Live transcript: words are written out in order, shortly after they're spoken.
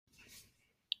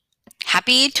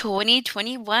Happy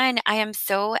 2021. I am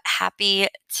so happy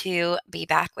to be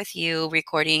back with you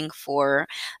recording for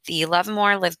the Love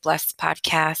More, Live Blessed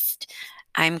podcast.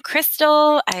 I'm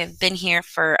Crystal. I've been here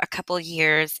for a couple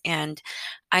years and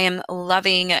I am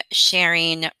loving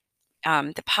sharing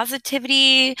the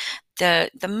positivity.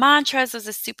 The mantras was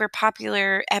a super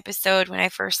popular episode when I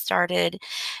first started,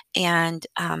 and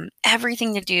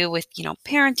everything to do with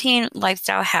parenting,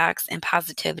 lifestyle hacks, and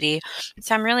positivity.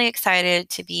 So I'm really excited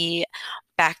to be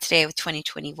back today with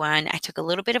 2021. I took a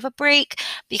little bit of a break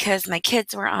because my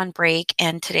kids were on break,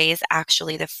 and today is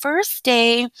actually the first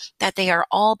day that they are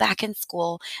all back in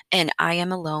school, and I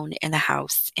am alone in the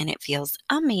house, and it feels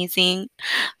amazing.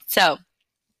 So,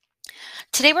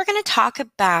 today we're going to talk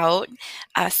about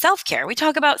self-care. We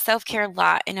talk about self-care a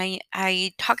lot, and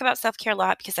I talk about self-care a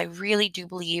lot because I really do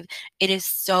believe it is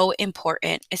so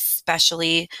important,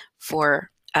 especially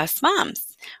for us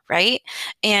moms, right?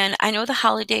 And I know the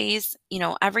holidays,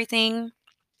 everything.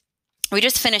 We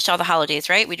just finished all the holidays,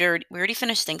 right? We already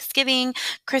finished Thanksgiving,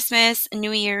 Christmas,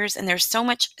 New Year's, and there's so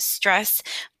much stress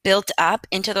built up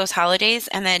into those holidays.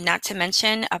 And then, not to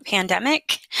mention a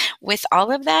pandemic with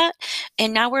all of that.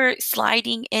 And now we're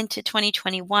sliding into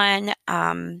 2021.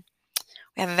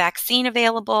 We have a vaccine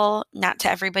available, not to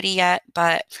everybody yet,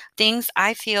 but things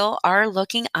I feel are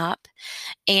looking up.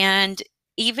 And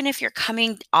even if you're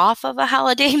coming off of a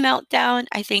holiday meltdown,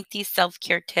 I think these self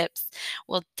care tips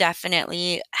will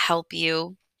definitely help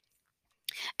you.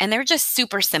 And they're just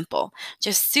super simple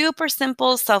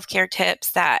self care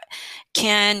tips that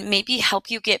can maybe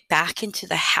help you get back into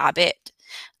the habit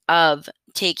of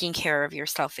taking care of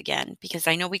yourself again. Because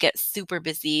I know we get super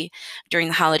busy during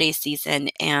the holiday season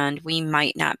and we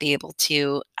might not be able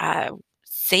to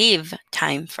save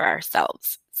time for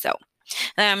ourselves. So,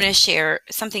 and I'm going to share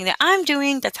something that I'm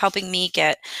doing that's helping me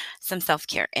get some self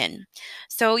care in.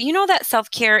 So, you know that self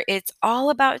care, it's all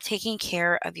about taking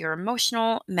care of your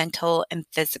emotional, mental, and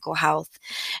physical health.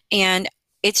 And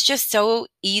it's just so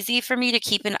easy for me to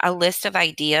keep in a list of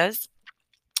ideas.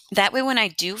 That way, when I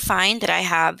do find that I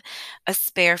have a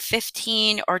spare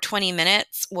 15 or 20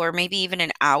 minutes, or maybe even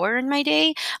an hour in my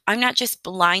day, I'm not just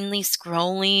blindly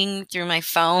scrolling through my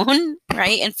phone,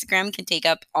 right? Instagram can take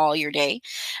up all your day.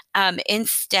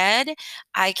 Instead,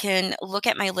 I can look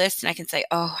at my list and I can say,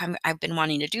 oh, I've been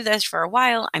wanting to do this for a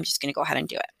while. I'm just going to go ahead and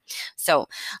do it. So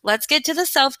let's get to the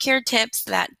self care tips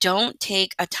that don't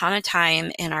take a ton of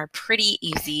time and are pretty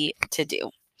easy to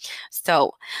do.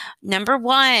 So, number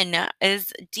one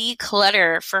is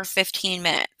declutter for 15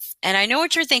 minutes. And I know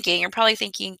what you're thinking. You're probably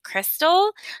thinking,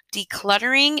 Crystal,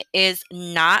 decluttering is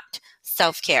not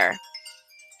self care.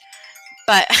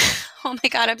 But oh my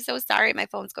God, I'm so sorry. My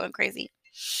phone's going crazy.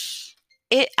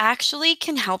 It actually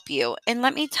can help you. And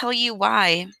let me tell you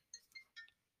why.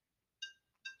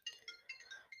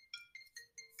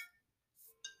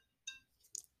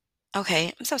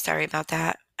 Okay, I'm so sorry about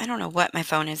that. I don't know what my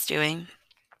phone is doing.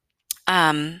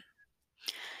 Um,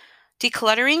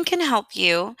 Decluttering can help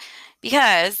you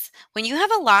because when you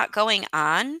have a lot going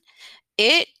on,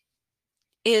 it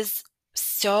is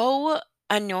so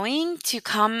annoying to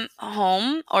come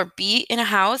home or be in a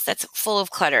house that's full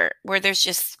of clutter where there's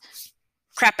just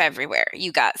crap everywhere.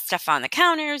 You got stuff on the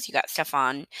counters, you got stuff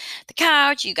on the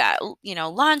couch, you got,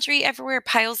 laundry everywhere,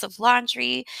 piles of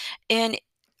laundry. And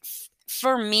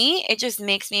for me, it just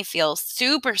makes me feel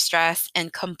super stressed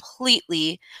and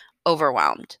completely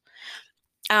overwhelmed.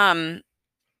 Um,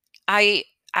 I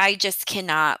I just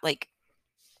cannot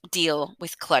deal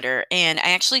with clutter. And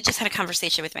I actually just had a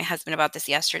conversation with my husband about this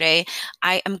yesterday.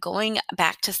 I am going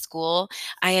back to school.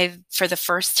 For the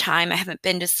first time, I haven't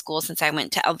been to school since I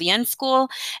went to LVN school.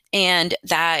 And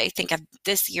that I think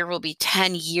this year will be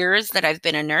 10 years that I've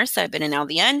been a nurse. I've been in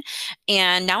LVN.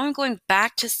 And now I'm going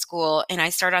back to school and I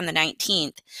start on the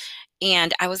 19th.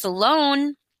 And I was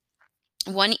alone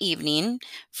one evening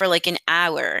for like an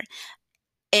hour.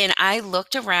 And I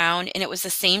looked around, and it was the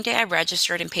same day I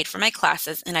registered and paid for my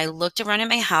classes. And I looked around at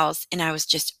my house and I was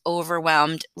just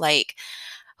overwhelmed. Like,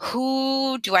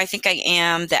 who do I think I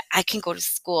am that I can go to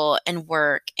school and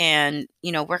work and,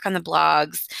 work on the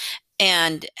blogs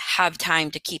and have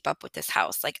time to keep up with this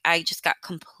house? Like, I just got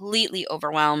completely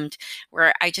overwhelmed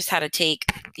where I just had to take,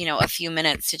 a few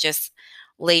minutes to just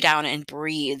lay down and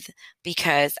breathe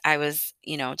because I was,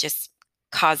 just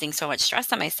causing so much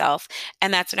stress on myself.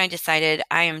 And that's when I decided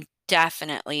I am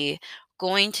definitely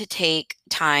going to take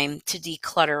time to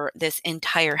declutter this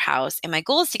entire house. And my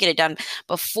goal is to get it done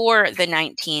before the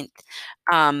 19th,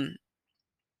 um,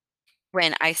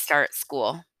 when I start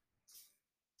school.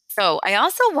 So I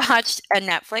also watched a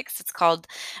Netflix. It's called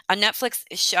a Netflix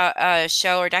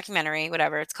show or documentary,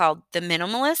 whatever. It's called The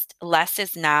Minimalist. Less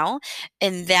is Now,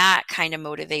 and that kind of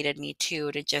motivated me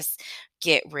too to just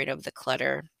get rid of the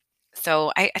clutter.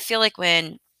 So I feel like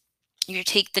when you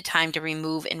take the time to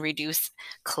remove and reduce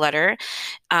clutter,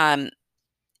 um,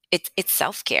 it's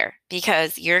self-care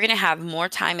because you're going to have more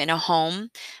time in a home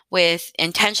with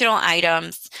intentional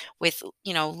items, with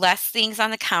less things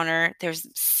on the counter. There's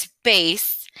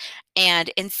space, and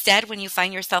instead when you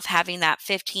find yourself having that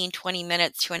 15-20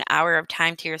 minutes to an hour of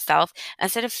time to yourself,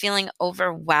 instead of feeling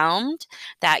overwhelmed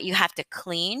that you have to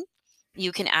clean,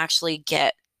 you can actually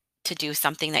get to do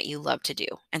something that you love to do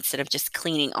instead of just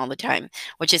cleaning all the time,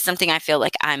 which is something I feel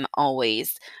like I'm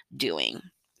always doing.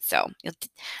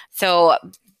 So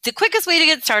the quickest way to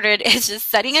get started is just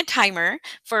setting a timer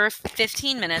for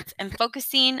 15 minutes and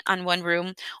focusing on one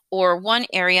room or one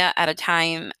area at a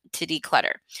time to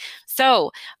declutter.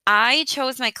 So I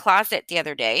chose my closet the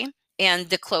other day and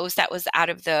the clothes that was out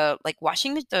of the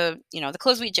washing the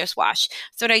clothes we just washed.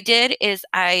 So what I did is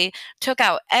I took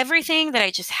out everything that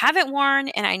I just haven't worn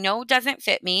and I know doesn't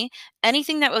fit me,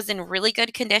 anything that was in really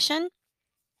good condition.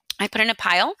 I put in a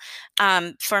pile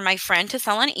for my friend to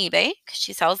sell on eBay because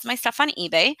she sells my stuff on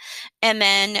eBay, and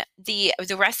then the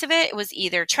rest of it was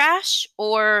either trash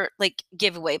or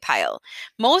giveaway pile.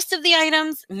 Most of the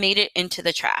items made it into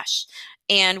the trash,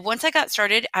 and once I got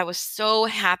started, I was so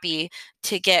happy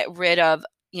to get rid of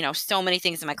so many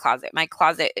things in my closet. My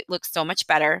closet, it looks so much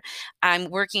better. I'm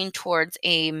working towards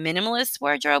a minimalist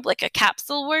wardrobe, like a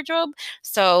capsule wardrobe,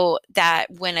 so that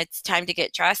when it's time to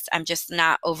get dressed, I'm just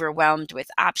not overwhelmed with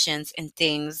options and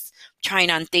things, trying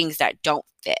on things that don't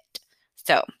fit.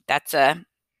 So that's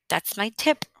my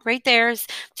tip right there is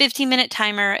 15-minute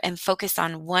timer and focus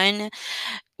on one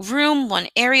room, one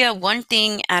area, one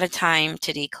thing at a time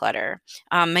to declutter.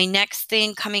 My next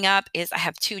thing coming up is I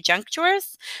have 2 junk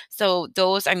drawers. So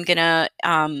those I'm going to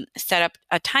set up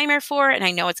a timer for, and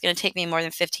I know it's going to take me more than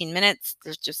 15 minutes.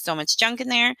 There's just so much junk in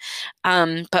there.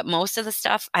 But most of the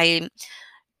stuff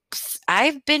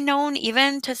I've been known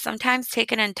even to sometimes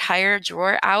take an entire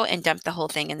drawer out and dump the whole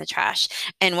thing in the trash.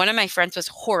 And one of my friends was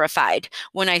horrified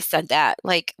when I said that.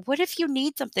 Like, what if you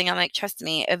need something? I'm like, trust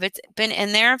me, if it's been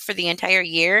in there for the entire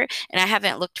year and I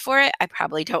haven't looked for it, I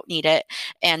probably don't need it.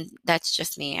 And that's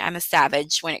just me. I'm a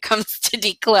savage when it comes to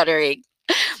decluttering.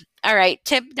 All right,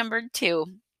 tip number 2.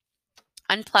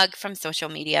 Unplug from social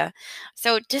media.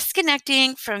 So,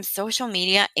 disconnecting from social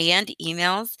media and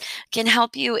emails can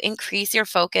help you increase your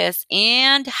focus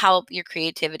and help your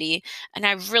creativity. And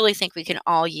I really think we can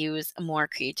all use more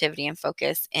creativity and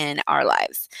focus in our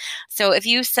lives. So, if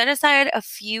you set aside a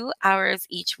few hours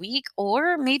each week,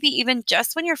 or maybe even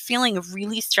just when you're feeling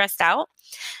really stressed out,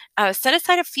 set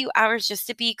aside a few hours just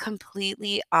to be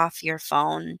completely off your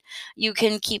phone. You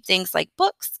can keep things like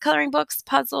books, coloring books,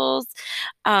 puzzles,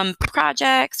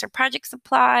 projects or project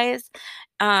supplies,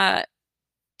 uh,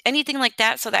 anything like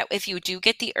that, so that if you do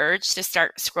get the urge to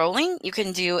start scrolling, you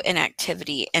can do an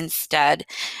activity instead.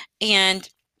 And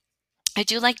I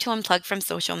do like to unplug from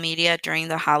social media during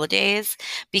the holidays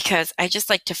because I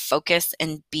just like to focus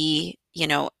and be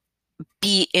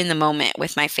in the moment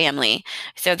with my family.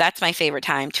 So that's my favorite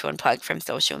time to unplug from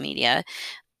social media.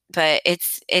 But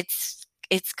it's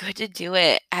good to do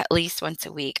it at least once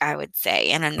a week, I would say.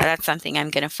 And that's something I'm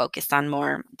going to focus on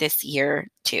more this year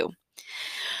too.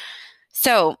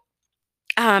 So,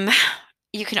 um,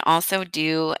 you can also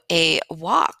do a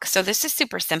walk. So this is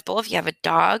super simple. If you have a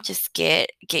dog, just get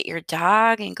your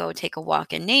dog and go take a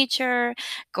walk in nature.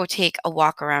 Go take a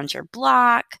walk around your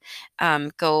block.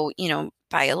 Go,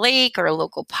 by a lake or a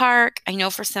local park. I know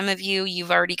for some of you,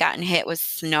 you've already gotten hit with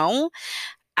snow.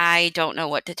 I don't know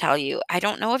what to tell you. I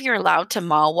don't know if you're allowed to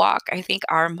mall walk. I think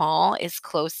our mall is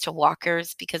close to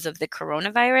walkers because of the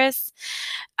coronavirus.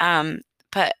 Um,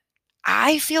 but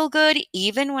I feel good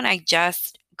even when I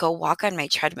just go walk on my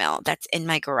treadmill that's in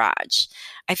my garage.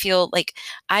 I feel like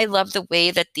I love the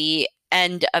way that the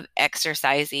end of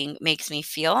exercising makes me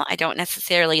feel. I don't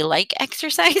necessarily like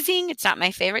exercising. It's not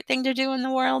my favorite thing to do in the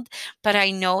world, but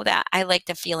I know that I like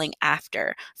the feeling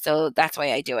after. So that's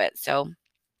why I do it. So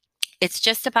it's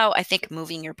just about, I think,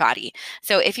 moving your body.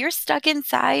 So if you're stuck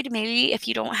inside, maybe if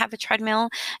you don't have a treadmill,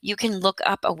 you can look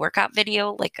up a workout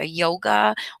video like a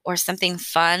yoga or something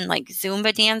fun like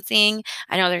Zumba dancing.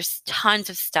 I know there's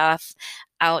tons of stuff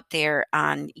out there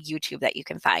on YouTube that you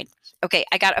can find. Okay,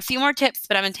 I got a few more tips,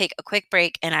 but I'm going to take a quick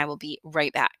break and I will be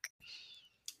right back.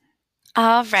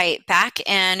 All right, back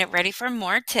and ready for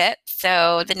more tips.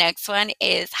 So the next one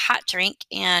is hot drink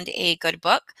and a good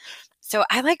book. So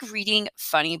I like reading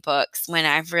funny books when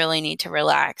I really need to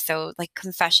relax. So like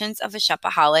Confessions of a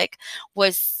Shopaholic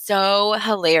was so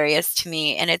hilarious to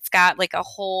me. And it's got like a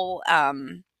whole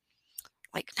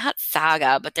like not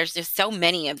saga, but there's just so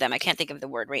many of them. I can't think of the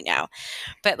word right now.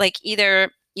 But like either,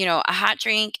 a hot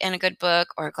drink and a good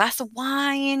book, or a glass of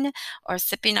wine, or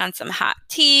sipping on some hot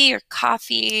tea or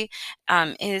coffee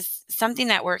is something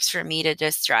that works for me to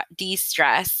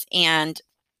de-stress. And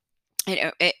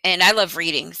and I love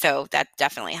reading, so that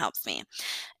definitely helps me.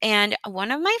 And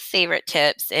one of my favorite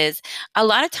tips is a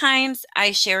lot of times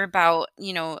I share about,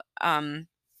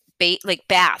 like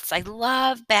baths. I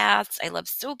love baths. I love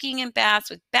soaking in baths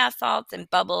with bath salts and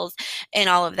bubbles and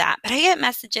all of that. But I get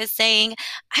messages saying,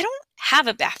 I don't have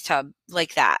a bathtub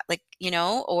like that, like,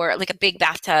 or like a big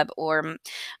bathtub, or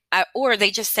they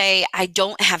just say, I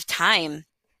don't have time.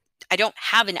 I don't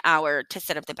have an hour to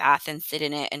set up the bath and sit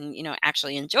in it and,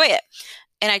 actually enjoy it.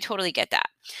 And I totally get that.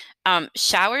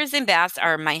 Showers and baths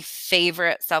are my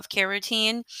favorite self care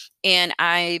routine. And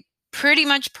I pretty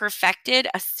much perfected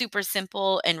a super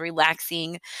simple and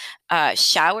relaxing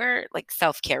shower, like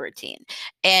self care routine.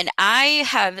 And I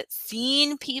have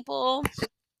seen people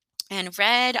and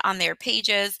read on their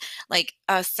pages like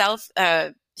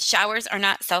showers are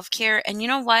not self-care. And you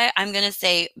know what? I'm going to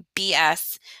say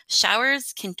BS.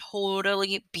 Showers can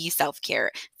totally be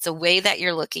self-care. It's the way that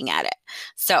you're looking at it.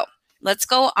 So let's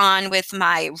go on with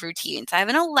my routines. I have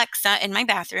an Alexa in my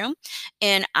bathroom,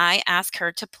 and I ask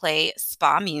her to play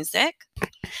spa music.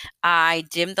 I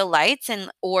dim the lights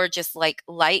or just like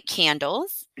light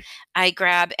candles. I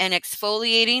grab an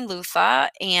exfoliating loofah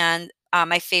and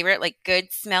my favorite, like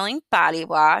good smelling body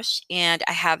wash, and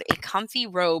I have a comfy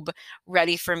robe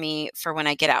ready for me for when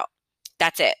I get out.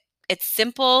 That's it. It's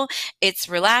simple, it's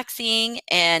relaxing,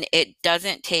 and it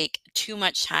doesn't take too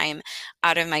much time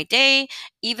out of my day.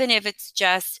 Even if it's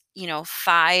just,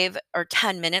 5 or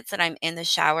 10 minutes that I'm in the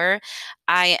shower,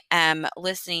 I am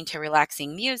listening to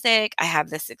relaxing music. I have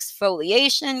this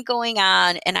exfoliation going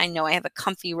on, and I know I have a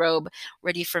comfy robe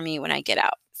ready for me when I get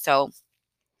out. So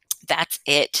that's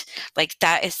it. Like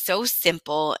that is so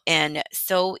simple and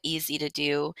so easy to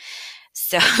do.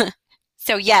 So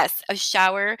so yes, a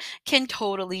shower can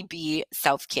totally be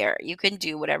self-care. You can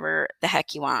do whatever the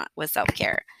heck you want with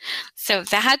self-care. So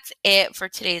that's it for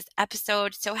today's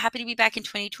episode. So happy to be back in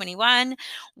 2021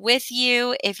 with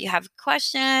you. If you have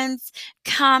questions,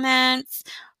 comments,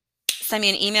 send me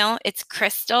an email. It's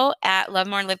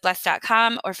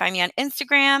crystal@lovemoreandliveblessed.com, or find me on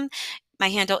Instagram. My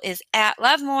handle is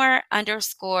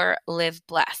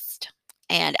 @lovemore_liveblessed.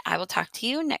 And I will talk to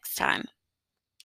you next time.